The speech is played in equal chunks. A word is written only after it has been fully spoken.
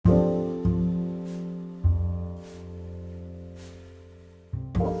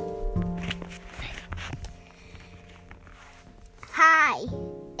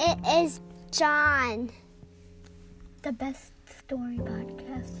is John. The best story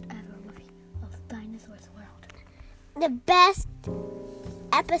podcast ever of Dinosaurs World. The best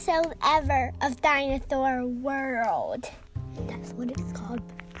episode ever of Dinosaur World. That's what it's called,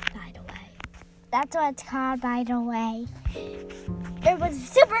 by the way. That's what it's called, by the way. There was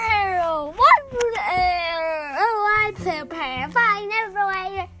a superhero. One superhero. Flying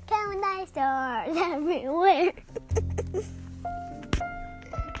everywhere. Killing dinosaurs everywhere.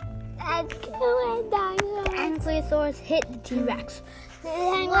 That's killing dinosaurs. Ankylosaurus hit the T-Rex. The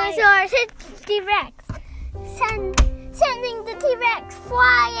Ankylosaurus hit the T-Rex. Sending the T-Rex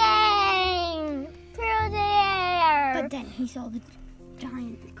flying through the air. But then he saw the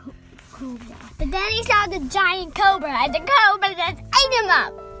giant cobra. And the cobra just ate him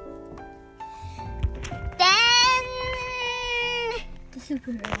up. Then The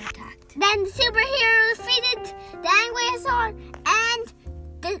superhero attacked. the superhero defeated the Ankylosaur and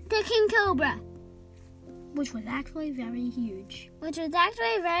the King Cobra, Which was actually very huge. which was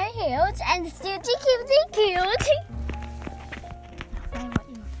actually very huge and cute.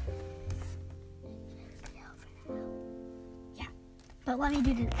 Yeah. But let me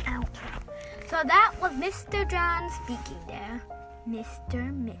do the outro. So that was Mr. John speaking there.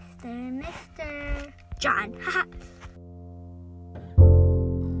 Mr. John. Haha.